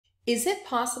Is it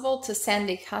possible to send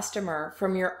a customer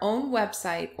from your own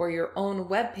website or your own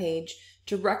web page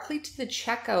directly to the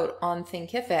checkout on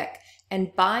Thinkific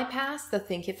and bypass the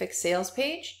Thinkific sales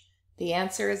page? The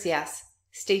answer is yes.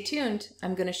 Stay tuned.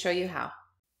 I'm going to show you how.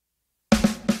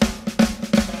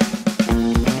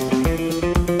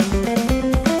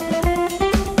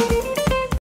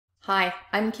 Hi,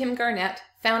 I'm Kim Garnett,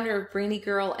 founder of Brainy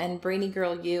Girl and Brainy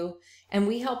Girl U, and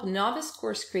we help novice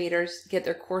course creators get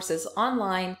their courses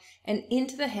online and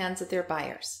into the hands of their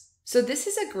buyers. So this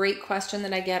is a great question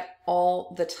that I get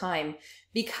all the time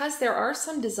because there are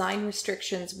some design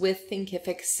restrictions with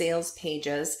Thinkific sales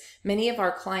pages. Many of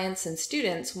our clients and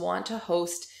students want to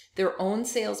host their own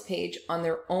sales page on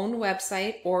their own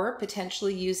website or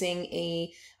potentially using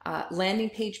a landing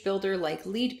page builder like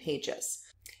Leadpages.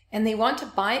 And they want to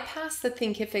bypass the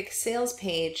Thinkific sales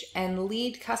page and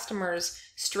lead customers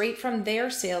straight from their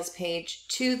sales page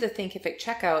to the Thinkific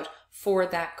checkout for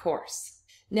that course.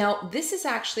 Now, this is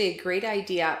actually a great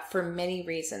idea for many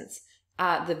reasons.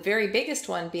 The very biggest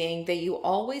one being that you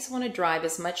always want to drive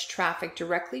as much traffic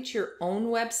directly to your own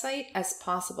website as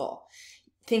possible.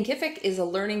 Thinkific is a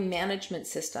learning management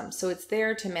system, so it's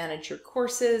there to manage your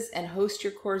courses and host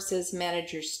your courses,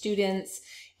 manage your students,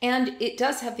 and it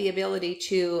does have the ability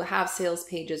to have sales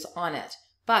pages on it.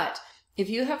 But if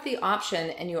you have the option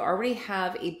and you already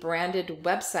have a branded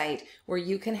website where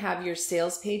you can have your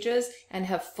sales pages and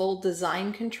have full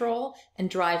design control and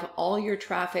drive all your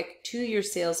traffic to your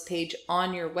sales page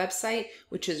on your website,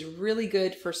 which is really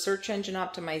good for search engine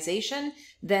optimization,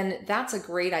 then that's a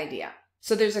great idea.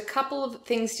 So there's a couple of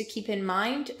things to keep in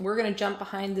mind. We're going to jump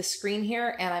behind the screen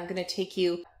here and I'm going to take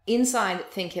you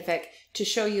inside Thinkific to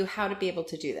show you how to be able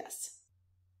to do this.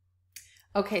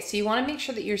 Okay, so you want to make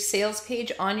sure that your sales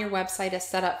page on your website is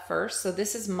set up first. So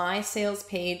this is my sales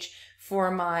page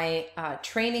for my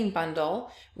training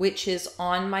bundle, which is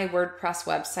on my WordPress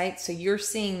website. So you're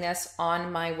seeing this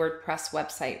on my WordPress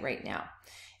website right now.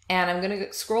 And I'm going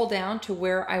to scroll down to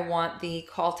where I want the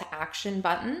call to action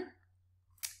button.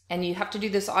 And you have to do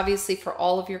this obviously for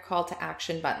all of your call to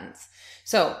action buttons.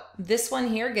 So this one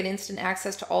here, get instant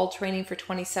access to all training for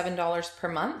 $27 per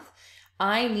month.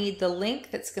 I need the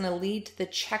link that's going to lead to the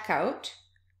checkout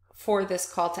for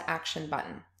this call to action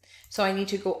button. So I need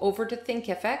to go over to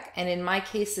Thinkific, and in my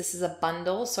case, this is a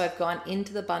bundle. So I've gone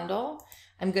into the bundle.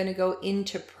 I'm going to go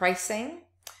into pricing.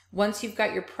 Once you've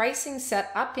got your pricing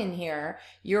set up in here,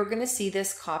 you're going to see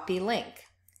this copy link.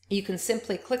 You can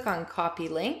simply click on copy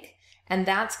link, and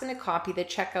that's going to copy the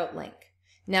checkout link.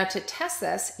 Now to test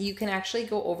this, you can actually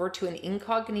go over to an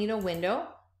incognito window,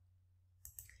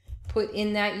 put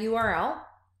in that URL,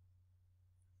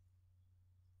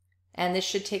 and this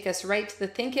should take us right to the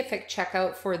Thinkific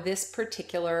checkout for this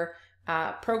particular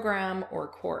program or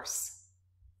course.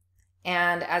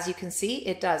 And as you can see,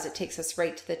 it does. It takes us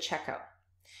right to the checkout.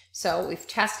 So we've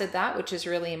tested that, which is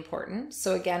really important.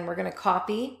 So again, we're going to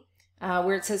copy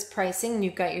where it says pricing, and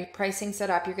you've got your pricing set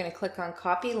up. You're going to click on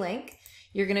copy link.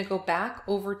 You're going to go back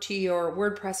over to your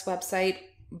WordPress website,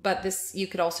 but this, you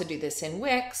could also do this in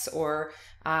Wix or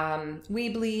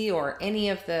Weebly or any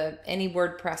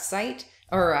WordPress site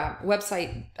or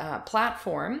website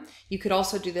platform. You could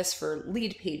also do this for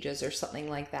Leadpages or something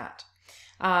like that.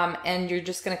 And you're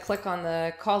just going to click on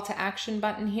the call to action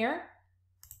button here.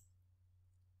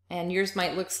 And yours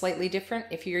might look slightly different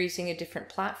if you're using a different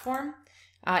platform.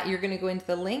 You're going to go into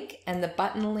the link, and the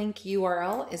button link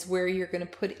URL is where you're going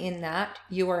to put in that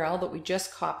URL that we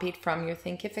just copied from your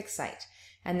Thinkific site.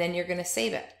 And then you're going to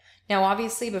save it. Now,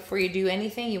 obviously, before you do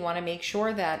anything, you want to make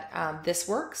sure that this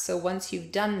works. So once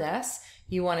you've done this,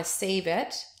 you want to save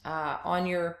it on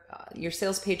your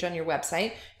sales page on your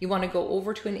website. You want to go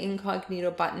over to an incognito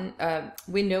button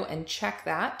window and check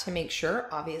that to make sure,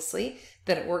 obviously,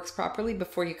 that it works properly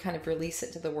before you kind of release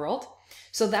it to the world.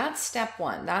 So that's step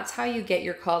one. That's how you get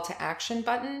your call to action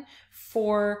button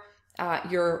for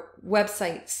your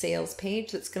website sales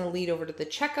page that's going to lead over to the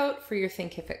checkout for your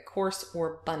Thinkific course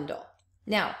or bundle.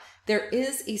 Now, there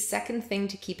is a second thing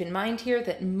to keep in mind here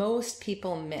that most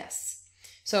people miss.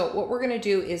 So what we're going to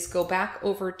do is go back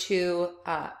over to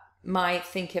my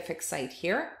Thinkific site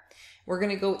here. We're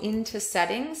going to go into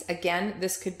settings. Again,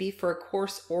 this could be for a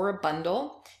course or a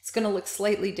bundle. It's going to look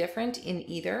slightly different in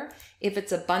either. If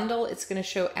it's a bundle, it's going to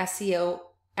show SEO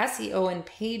and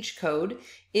page code.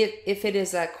 If it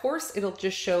is a course, it'll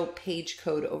just show page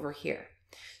code over here.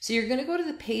 So you're going to go to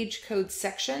the page code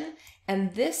section,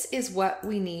 and this is what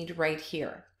we need right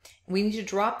here. We need to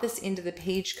drop this into the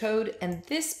page code, and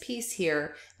this piece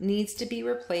here needs to be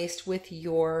replaced with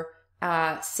your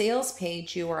sales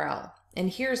page URL. And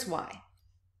here's why.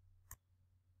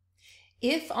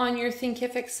 If on your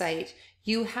Thinkific site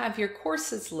you have your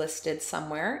courses listed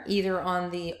somewhere, either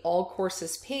on the All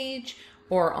Courses page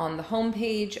or on the home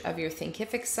page of your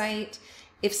Thinkific site.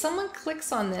 If someone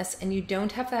clicks on this and you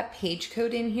don't have that page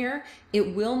code in here,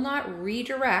 it will not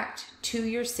redirect to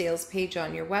your sales page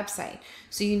on your website.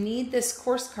 So you need this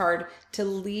course card to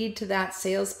lead to that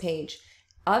sales page.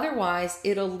 Otherwise,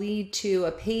 it'll lead to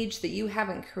a page that you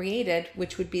haven't created,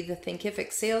 which would be the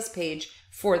Thinkific sales page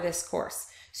for this course.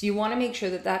 So you want to make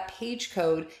sure that that page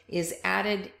code is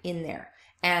added in there.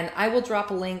 And I will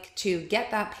drop a link to get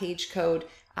that page code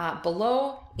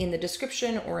below in the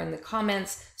description or in the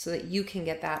comments so that you can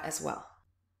get that as well.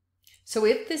 So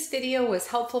if this video was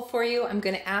helpful for you, I'm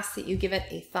going to ask that you give it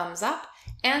a thumbs up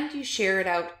and you share it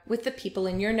out with the people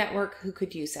in your network who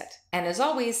could use it. And as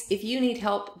always, if you need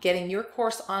help getting your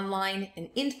course online and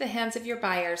into the hands of your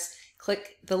buyers,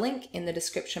 click the link in the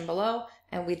description below,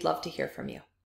 and we'd love to hear from you.